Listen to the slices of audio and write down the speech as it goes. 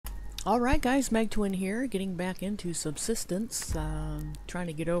Alright guys, megtwin here, getting back into Subsistence, trying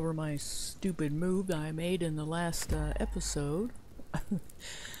to get over my stupid move that I made in the last episode.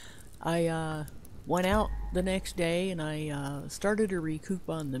 I went out the next day and I started a recoup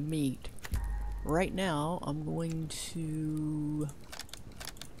on the meat. Right now I'm going to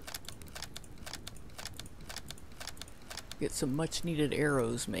get some much needed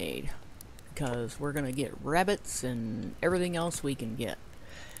arrows made, because we're gonna get rabbits and everything else we can get.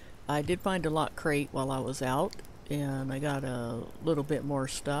 I did find a lot crate while I was out, and I got a little bit more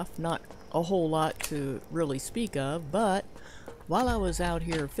stuff. Not a whole lot to really speak of, but while I was out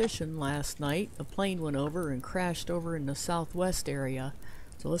here fishing last night, a plane went over and crashed over in the southwest area.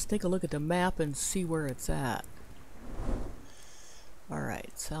 So let's take a look at the map and see where it's at.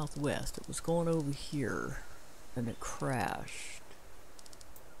 Alright, southwest. It was going over here, and it crashed.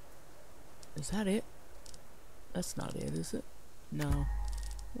 Is that it? That's not it, is it? No.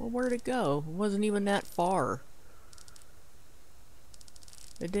 Well, where'd it go? It wasn't even that far.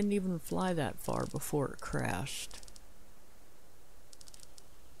 It didn't even fly that far before it crashed.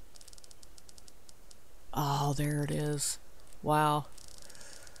 Oh, there it is. Wow.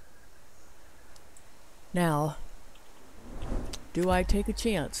 Now, do I take a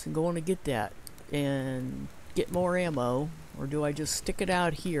chance and go on to get that and get more ammo, or do I just stick it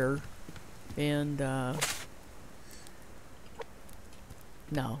out here and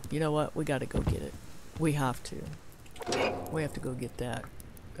no, you know what? We gotta go get it. We have to. We have to go get that.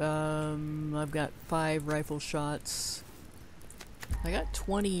 I've got 5 rifle shots. I got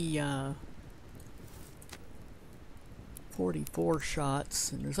 20, 44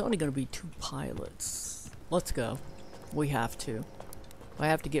 shots, and there's only gonna be 2 pilots. Let's go. We have to. I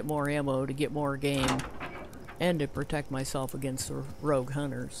have to get more ammo to get more game, and to protect myself against the rogue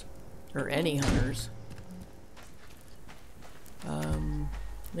hunters. Or any hunters.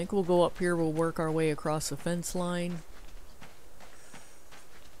 I think we'll go up here, we'll work our way across the fence line.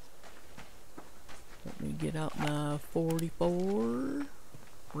 Let me get out my 44.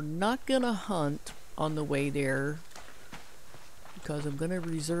 We're not gonna hunt on the way there, because I'm gonna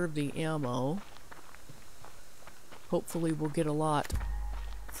reserve the ammo. Hopefully we'll get a lot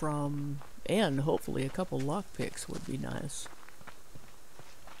from, and hopefully a couple lockpicks would be nice.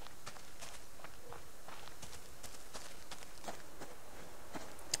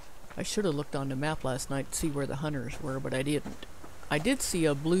 I should have looked on the map last night to see where the hunters were, but I didn't. I did see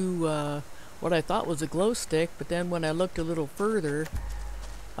a blue, what I thought was a glow stick, but then when I looked a little further,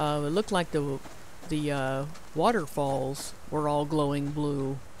 it looked like the waterfalls were all glowing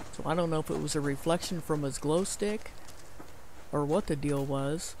blue. So I don't know if it was a reflection from his glow stick, or what the deal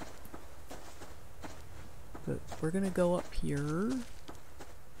was. But we're gonna go up here.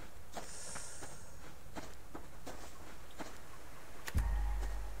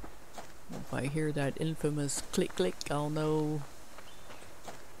 If I hear that infamous click click, I'll know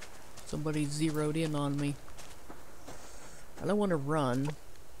somebody zeroed in on me. I don't want to run.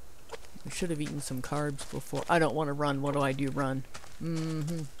 I should have eaten some carbs before. I don't want to run. What do? Run.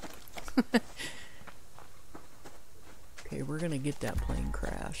 Okay, we're gonna get that plane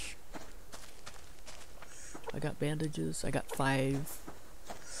crash. I got bandages. I got 5.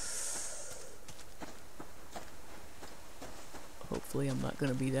 Hopefully I'm not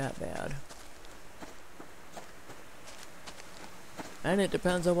gonna be that bad. And it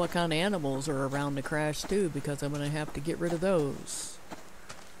depends on what kind of animals are around the crash too, because I'm gonna have to get rid of those.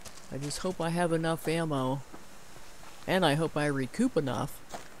 I just hope I have enough ammo, and I hope I recoup enough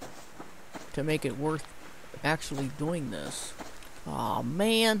to make it worth actually doing this. Aw,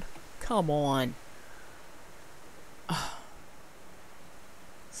 man, come on. I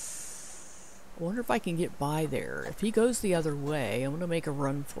wonder if I can get by there. If he goes the other way, I'm gonna make a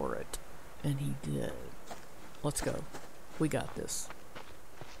run for it. And he did. Let's go. We got this.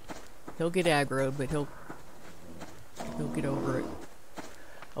 He'll get aggroed, but he'll get over it.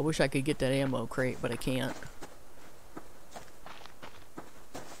 I wish I could get that ammo crate, but I can't.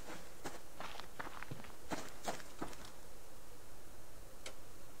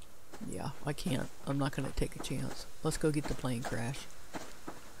 Yeah, I can't. I'm not gonna take a chance. Let's go get the plane crash.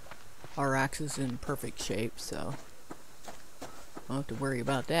 Our axe is in perfect shape, so I don't have to worry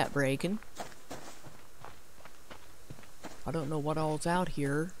about that breaking. I don't know what all's out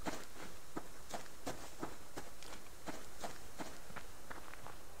here.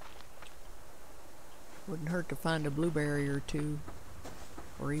 Wouldn't hurt to find a blueberry or 2,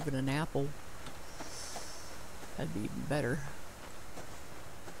 or even an apple. That'd be even better.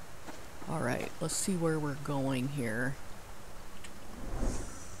 Alright, let's see where we're going here.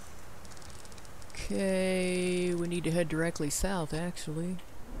 Okay, we need to head directly south, actually.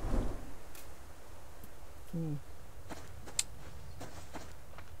 Hmm.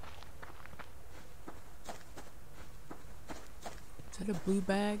 Is that a blue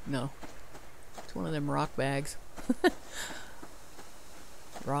bag? No. It's one of them rock bags.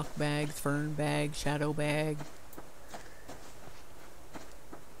 Rock bags, fern bag, shadow bag.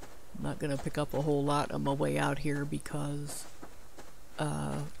 I'm not gonna pick up a whole lot on my way out here because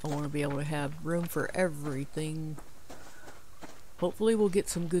I want to be able to have room for everything. Hopefully we'll get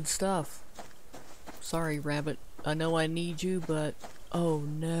some good stuff. Sorry, rabbit. I know I need you, but oh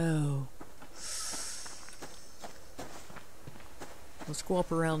no. Let's go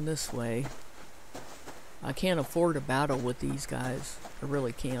up around this way. I can't afford a battle with these guys. I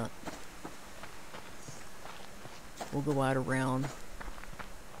really can't. We'll go out around.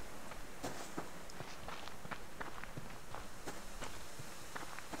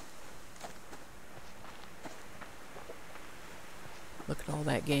 Look at all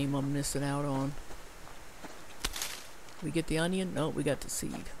that game I'm missing out on. We get the onion? No, we got the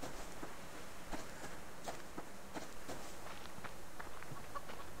seed.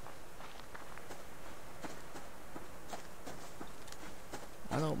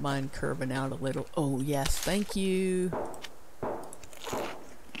 I don't mind curving out a little. Oh, yes, thank you. I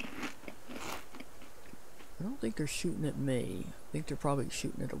don't think they're shooting at me. I think they're probably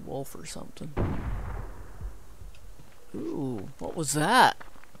shooting at a wolf or something. Ooh, what was that?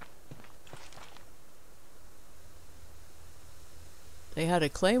 They had a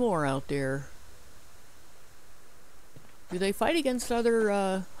claymore out there. Do they fight against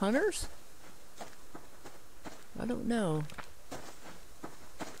other hunters? I don't know.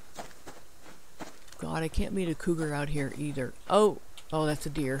 God, I can't meet a cougar out here either. Oh, that's a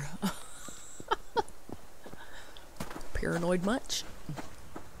deer. Paranoid much?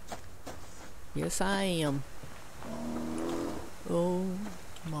 Yes, I am. Oh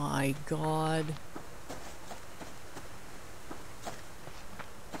my God.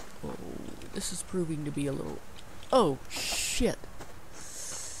 Oh, this is proving to be a little... Oh, shit.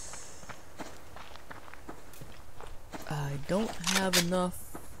 I don't have enough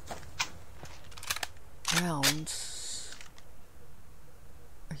rounds.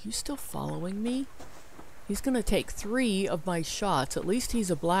 Are you still following me? He's gonna take 3 of my shots. At least he's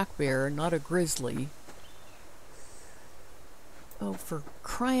a black bear, not a grizzly. Oh, for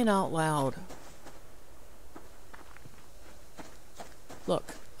crying out loud.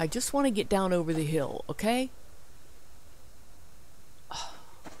 Look, I just want to get down over the hill, okay?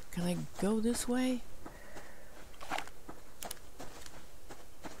 Can I go this way?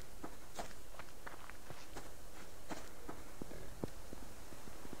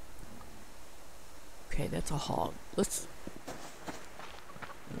 Okay, that's a hog. Let's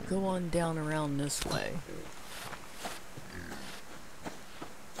go on down around this way.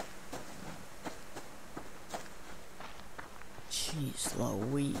 Jeez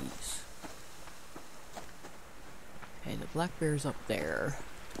Louise. Okay, the black bear's up there.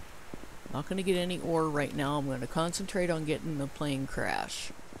 Not gonna get any ore right now. I'm gonna concentrate on getting the plane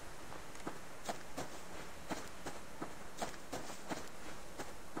crash.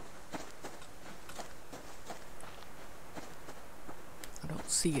 I don't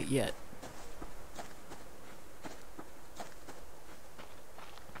see it yet.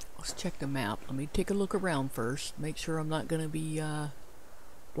 Let's check the map. Let me take a look around first. Make sure I'm not gonna be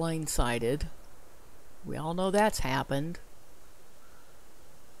blindsided. We all know that's happened.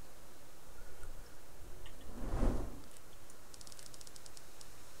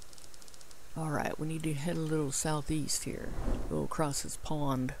 Alright, we need to head a little southeast here. Go across this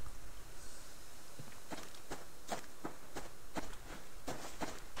pond.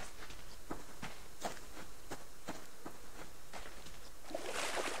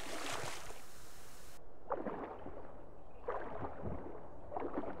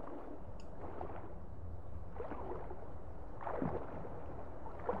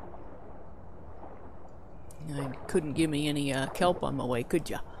 You couldn't give me any kelp on my way, could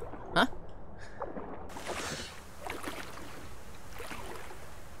ya? Huh?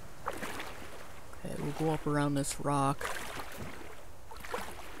 Okay, we'll go up around this rock.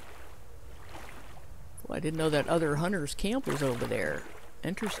 Well, I didn't know that other hunter's camp was over there.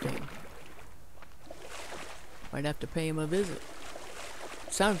 Interesting. Might have to pay him a visit.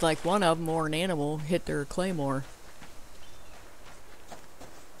 Sounds like one of them or an animal hit their claymore.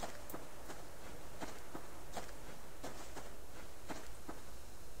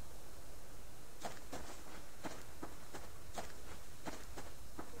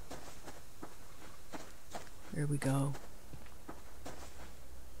 There we go.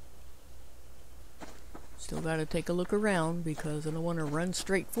 Still gotta take a look around because I don't want to run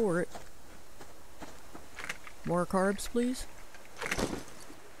straight for it. More carbs, please?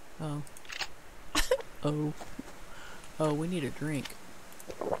 Oh. Oh. Oh, we need a drink.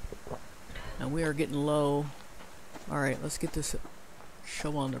 And we are getting low. Alright, let's get this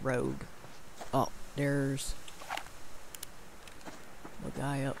show on the road. Oh, there's the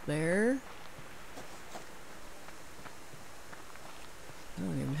guy up there. I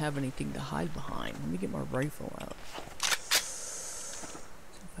don't even have anything to hide behind. Let me get my rifle out.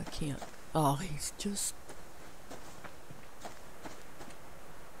 See if I can't. Oh, he's just...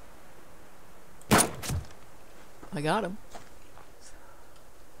 I got him.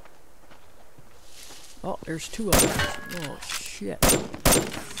 Oh, there's two of them. Oh, shit.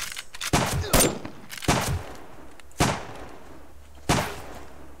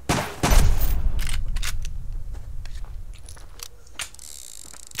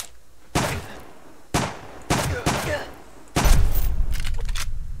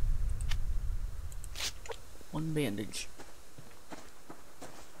 One bandage.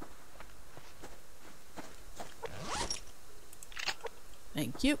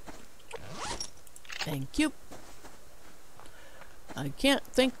 Thank you. Thank you. I can't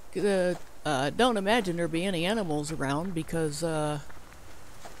think, don't imagine there be any animals around because, they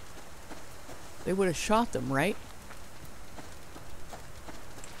would have shot them, right?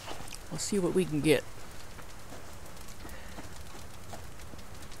 Let's see what we can get.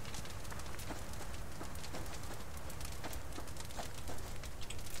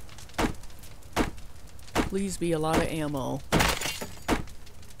 Please be a lot of ammo.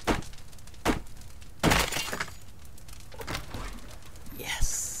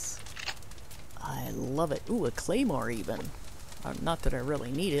 Yes. I love it. Ooh, a claymore even. Not that I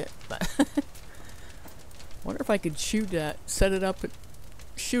really need it, but... wonder if I could shoot that, set it up, and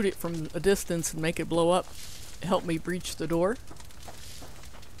shoot it from a distance and make it blow up. Help me breach the door.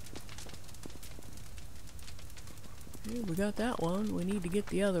 Okay, we got that one. We need to get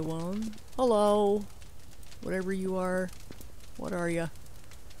the other one. Hello. Whatever you are. What are you?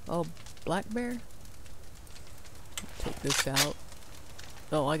 Oh, black bear? Take this out.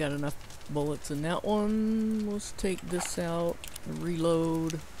 Oh, I got enough bullets in that one. Let's take this out and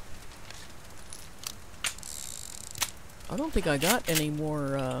reload. I don't think I got any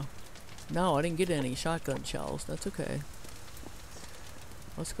more, no, I didn't get any shotgun shells. That's okay.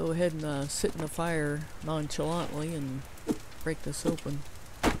 Let's go ahead and sit in the fire nonchalantly and break this open.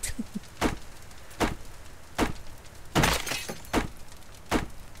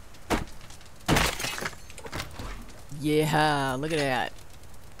 Yeah, look at that.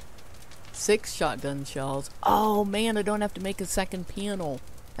 6 shotgun shells. Oh man, I don't have to make a second panel.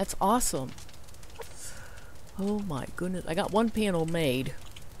 That's awesome. Oh my goodness. I got one panel made.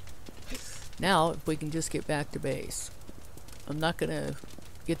 Now, if we can just get back to base. I'm not gonna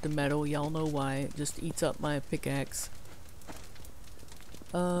get the metal. Y'all know why. It just eats up my pickaxe.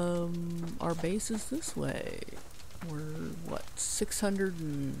 Our base is this way. We're, what, 600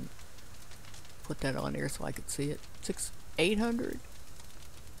 and... put that on there so I could see it.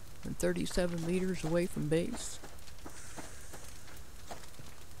 837 meters away from base.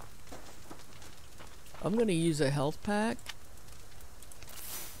 I'm gonna use a health pack.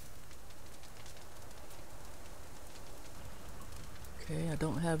 Okay, I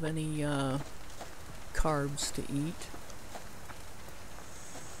don't have any carbs to eat.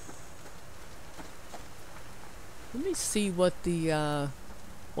 Let me see what the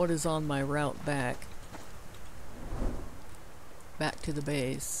what is on my route back to the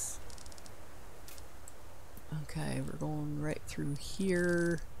base. Okay, we're going right through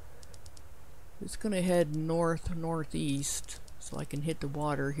here. It's gonna head northeast so I can hit the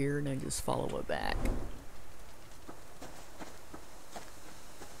water here and then just follow it back.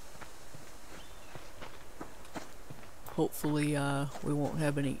 Hopefully we won't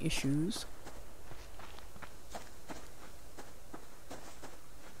have any issues.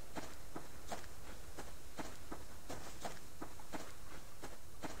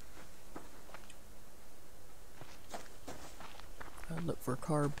 Look for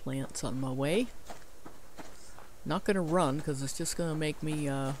carb plants on my way. Not gonna run because it's just gonna make me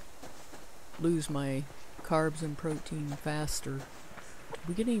lose my carbs and protein faster. Did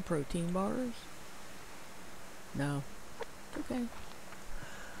we get any protein bars? No. Okay.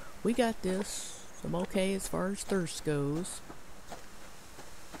 We got this. I'm okay as far as thirst goes.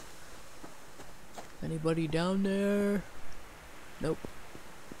 Anybody down there? Nope.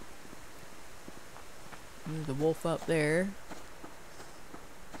 There's the wolf up there.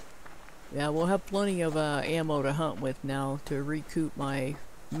 Yeah, we'll have plenty of ammo to hunt with now to recoup my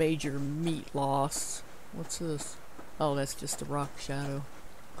major meat loss. What's this? Oh, that's just a rock shadow.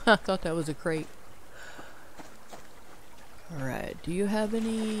 I thought that was a crate. Alright, do you have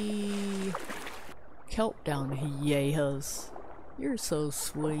any kelp down here? Yes. You're so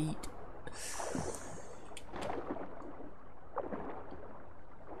sweet.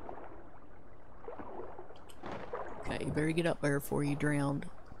 Okay, you better get up there before you drown.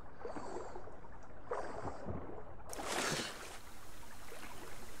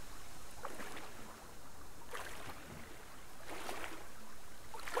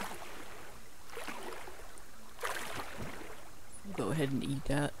 Go ahead and eat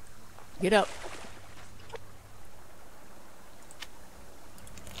that. Get up.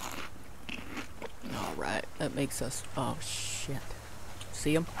 Alright, that makes us... Oh, shit.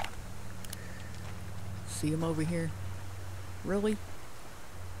 See him? See him over here? Really?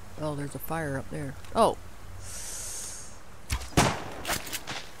 Oh, there's a fire up there. Oh!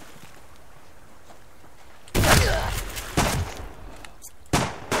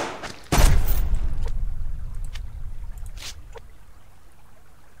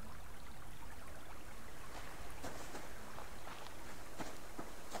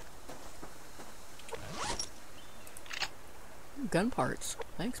 Gun parts.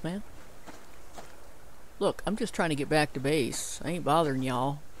 Thanks, man. Look, I'm just trying to get back to base. I ain't bothering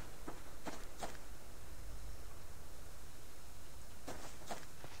y'all.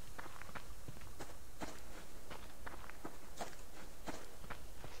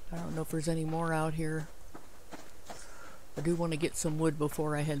 I don't know if there's any more out here. I do want to get some wood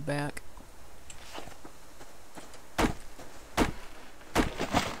before I head back.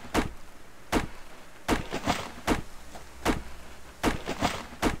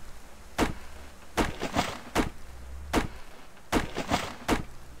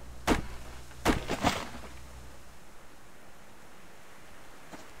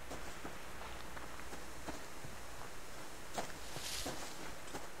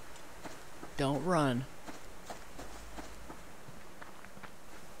 Don't run.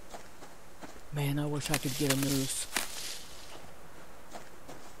 Man, I wish I could get a moose.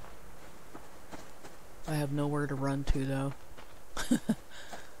 I have nowhere to run to, though.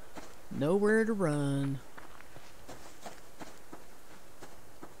 Nowhere to run.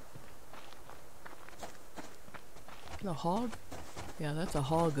 A hog? Yeah, that's a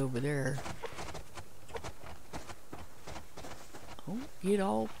hog over there. Don't get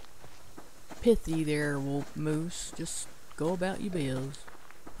all pithy there, wolf moose. Just go about your biz.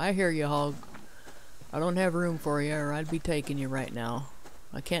 I hear you, hog. I don't have room for you, or I'd be taking you right now.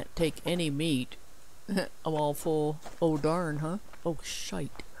 I can't take any meat. I'm all full. Oh darn, huh? Oh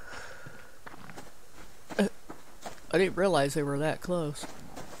shite. I didn't realize they were that close.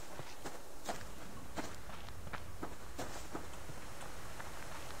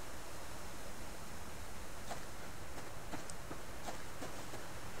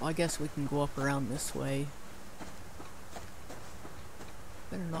 Well, I guess we can go up around this way.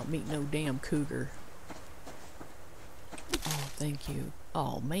 Better not meet no damn cougar. Oh, thank you.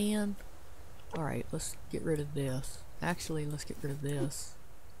 Oh, man. Alright, let's get rid of this. Actually, let's get rid of this.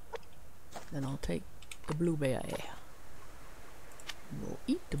 Then I'll take the blueberry. We'll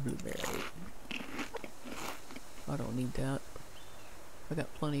eat the blueberry. I don't need that. I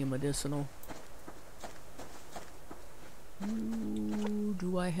got plenty of medicinal. Ooh,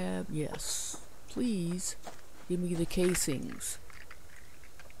 do I have? Yes. Please give me the casings.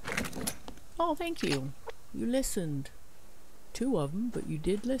 Oh, thank you. You listened. 2 of them, but you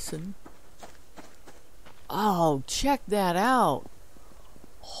did listen. Oh, check that out.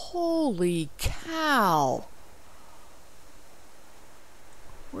 Holy cow.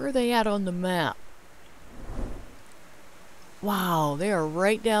 Where are they at on the map? Wow, they are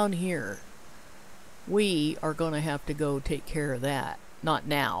right down here. We are going to have to go take care of that. Not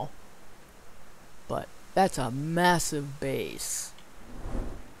now. But that's a massive base.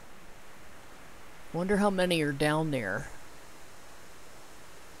 Wonder how many are down there.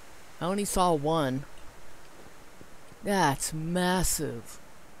 I only saw one. That's massive.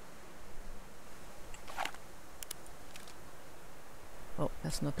 Oh,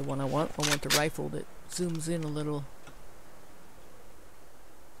 that's not the one I want. I want the rifle that zooms in a little.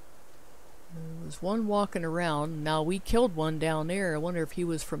 There was one walking around. Now, we killed one down there. I wonder if he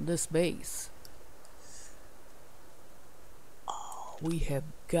was from this base. Oh, we have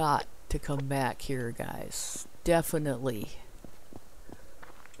got to come back here, guys. Definitely.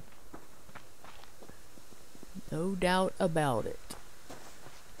 No doubt about it.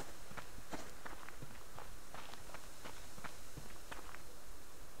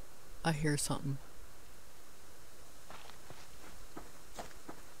 I hear something.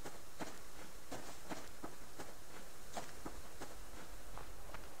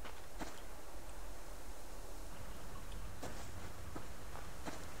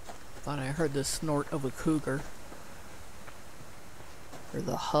 Thought I heard the snort of a cougar. Or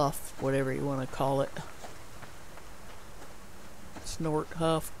the huff, whatever you want to call it. Snort,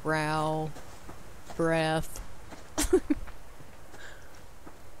 huff, growl, breath.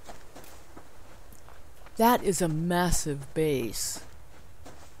 That is a massive base.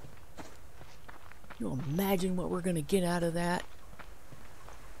 Can you imagine what we're going to get out of that?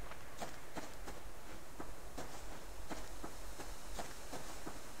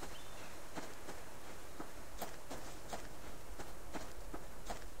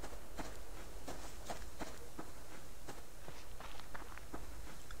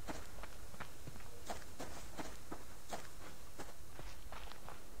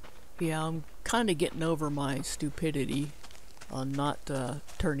 Yeah, I'm kind of getting over my stupidity on not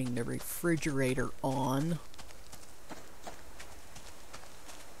turning the refrigerator on.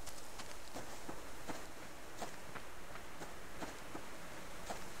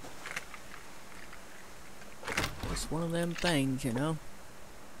 Just one of them things, you know.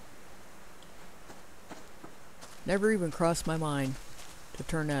 Never even crossed my mind to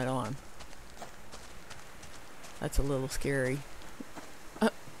turn that on. That's a little scary.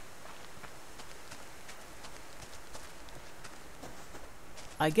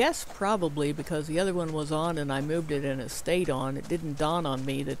 I guess probably because the other one was on and I moved it and it stayed on, it didn't dawn on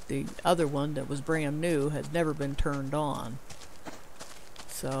me that the other one that was brand new has never been turned on.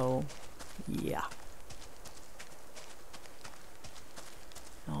 So, yeah.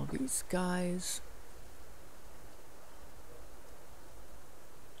 All these guys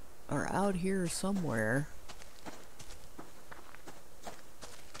are out here somewhere.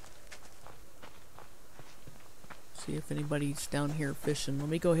 See if anybody's down here fishing. Let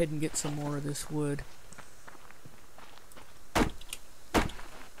me go ahead and get some more of this wood.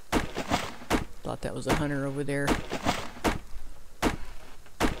 Thought that was a hunter over there.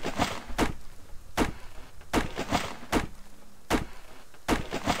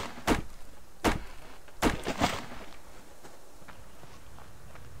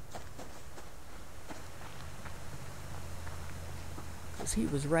 Because he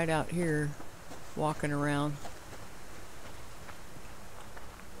was right out here walking around.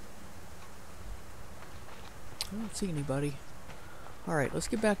 I don't see anybody. Alright, let's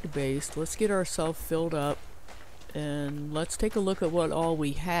get back to base. Let's get ourselves filled up. And let's take a look at what all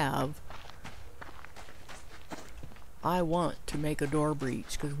we have. I want to make a door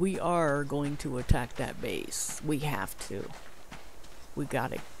breach because we are going to attack that base. We have to. We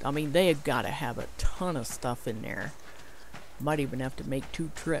gotta, I mean, they have gotta have a ton of stuff in there. Might even have to make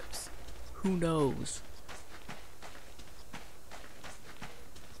 2 trips. Who knows?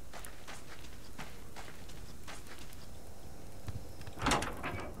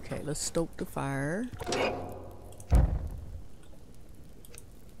 Okay, let's stoke the fire.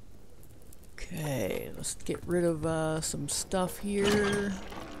 Okay, let's get rid of some stuff here.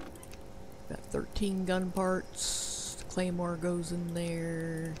 Got 13 gun parts. The claymore goes in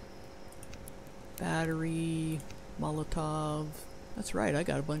there. Battery, Molotov. That's right, I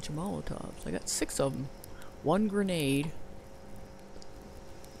got a bunch of Molotovs. I got 6 of them. 1 grenade.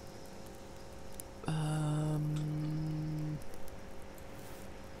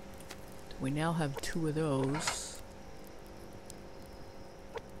 We now have 2 of those.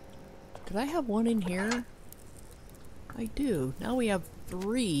 Did I have 1 in here? I do. Now we have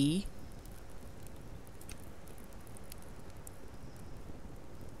 3.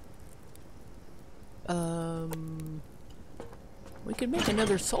 We could make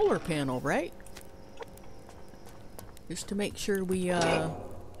another solar panel, right? Just to make sure we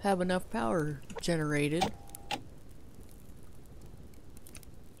have enough power generated.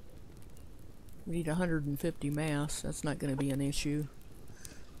 We need 150 mass. That's not going to be an issue.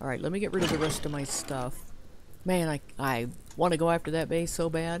 Alright, let me get rid of the rest of my stuff. Man, I want to go after that base so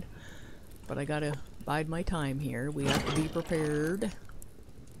bad. But I gotta bide my time here. We have to be prepared.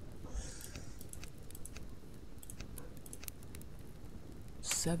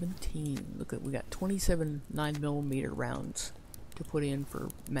 Look at, we got 27 9mm rounds to put in for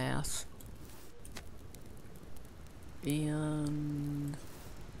mass. And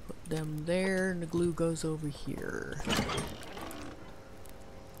put them there, and the glue goes over here.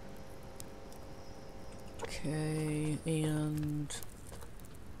 Okay, and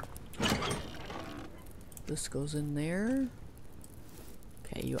this goes in there.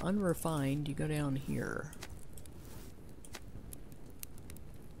 Okay, you unrefined, you go down here.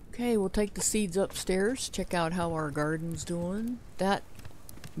 Okay, we'll take the seeds upstairs, check out how our garden's doing. That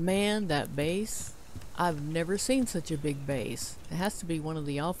base, I've never seen such a big base. It has to be one of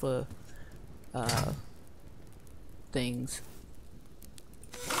the alpha things.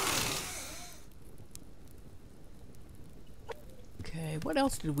 Okay, what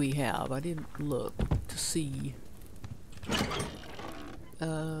else did we have? I didn't look to see.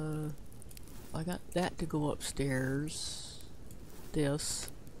 I got that to go upstairs.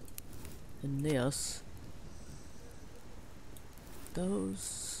 This. And this.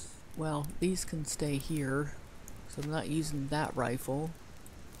 Those... well, these can stay here. So I'm not using that rifle.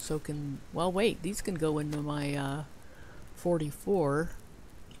 So can... well, wait, these can go into my 44.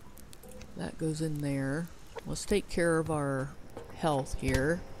 That goes in there. Let's take care of our health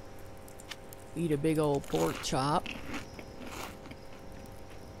here. Eat a big old pork chop.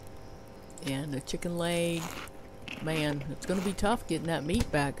 And a chicken leg. Man, it's gonna be tough getting that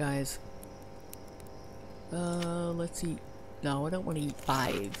meat back, guys. Let's eat... no, I don't want to eat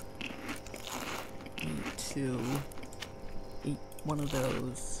 5. Eat 2. Eat one of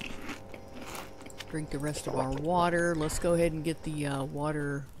those. Drink the rest of our water. Let's go ahead and get the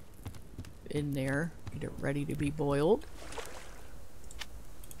water in there. Get it ready to be boiled.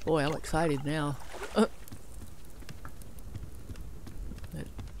 Boy, I'm excited now. It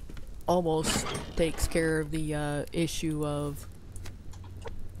almost takes care of the issue of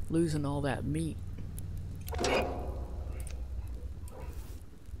losing all that meat.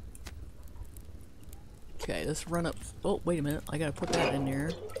 Okay, let's run up... oh, wait a minute. I gotta put that in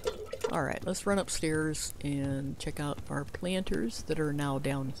there. Alright, let's run upstairs and check out our planters that are now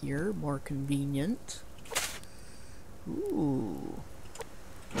down here. More convenient. Ooh.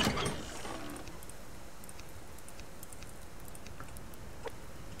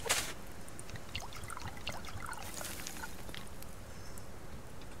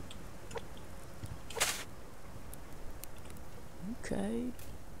 Okay.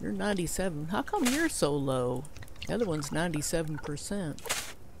 You're 97. How come you're so low? The other one's 97%.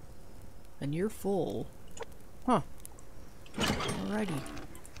 And you're full. Huh. Alrighty.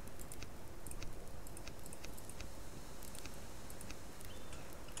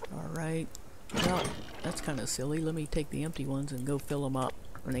 Alright. Well, that's kind of silly. Let me take the empty ones and go fill them up.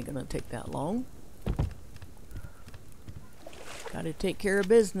 It ain't gonna take that long. Gotta take care of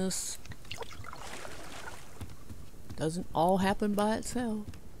business. Doesn't all happen by itself.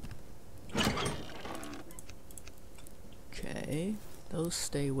 Okay, those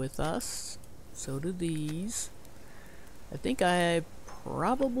stay with us. So do these. I think I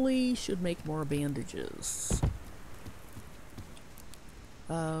probably should make more bandages.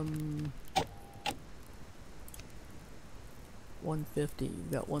 150.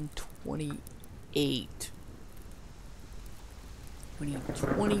 We've got 128. We need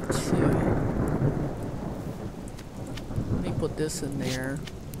 22. Let me put this in there.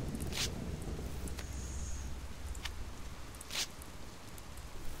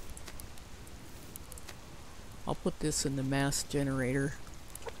 I'll put this in the mass generator.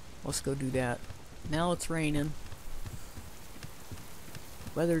 Let's go do that. Now it's raining.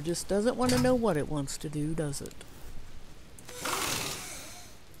 Weather just doesn't want to know what it wants to do, does it?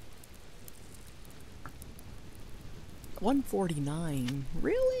 $149.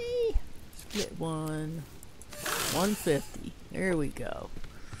 Really? Split one. 150. There we go.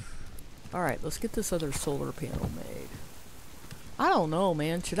 Alright, let's get this other solar panel made. I don't know,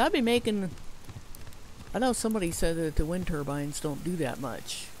 man. Should I be making... I know somebody said that the wind turbines don't do that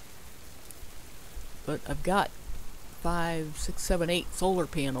much. But I've got 5, 6, 7, 8 solar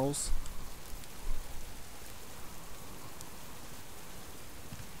panels.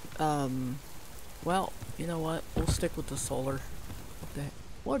 Well, you know what? We'll stick with the solar. What the heck?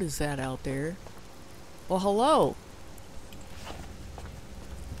 What is that out there? Well, hello!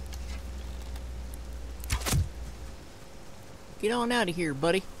 Get on out of here,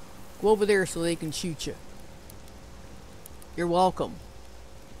 buddy. Go over there so they can shoot you. You're welcome.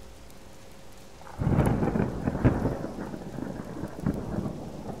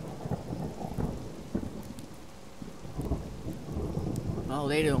 Oh,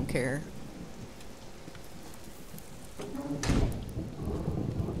 they don't care.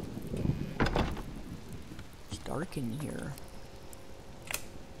 It's dark in here.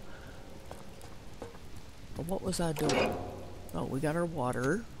 But what was I doing? Oh, we got our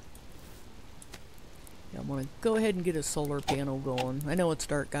water. Yeah, I'm gonna go ahead and get a solar panel going. I know it's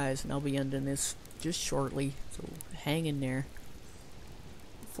dark, guys, and I'll be ending this just shortly, so hang in there.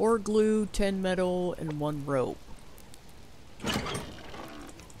 4 glue, 10 metal, and 1 rope.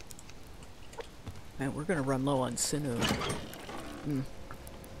 Man, we're gonna run low on sinew.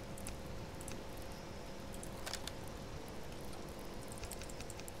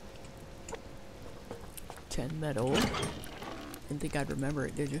 10 metal. Didn't think I'd remember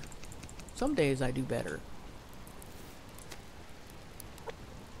it, did you? Some days I do better.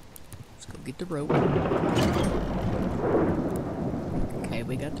 Let's go get the rope. Okay,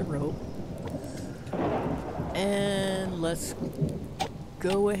 we got the rope. And let's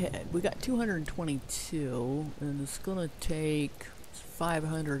go ahead. We got 222, and it's gonna take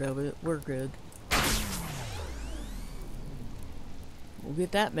 500 of it. We're good. We'll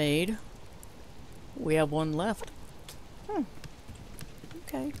get that made. We have one left.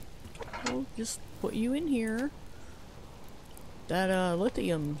 Okay. We'll just put you in here. That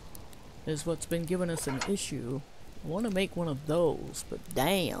lithium is what's been giving us an issue. I want to make one of those, but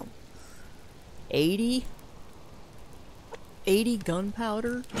damn. 80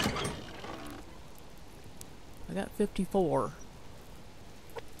 gunpowder? I got 54.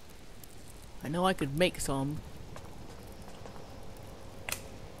 I know I could make some.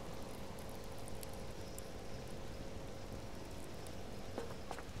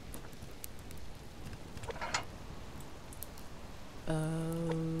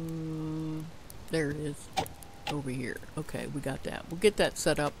 There it is. Over here. Okay, we got that. We'll get that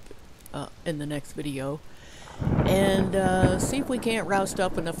set up in the next video. And see if we can't roust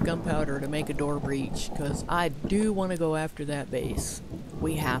up enough gunpowder to make a door breach, because I do want to go after that base.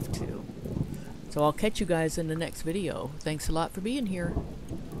 We have to. So I'll catch you guys in the next video. Thanks a lot for being here.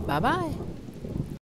 Bye-bye.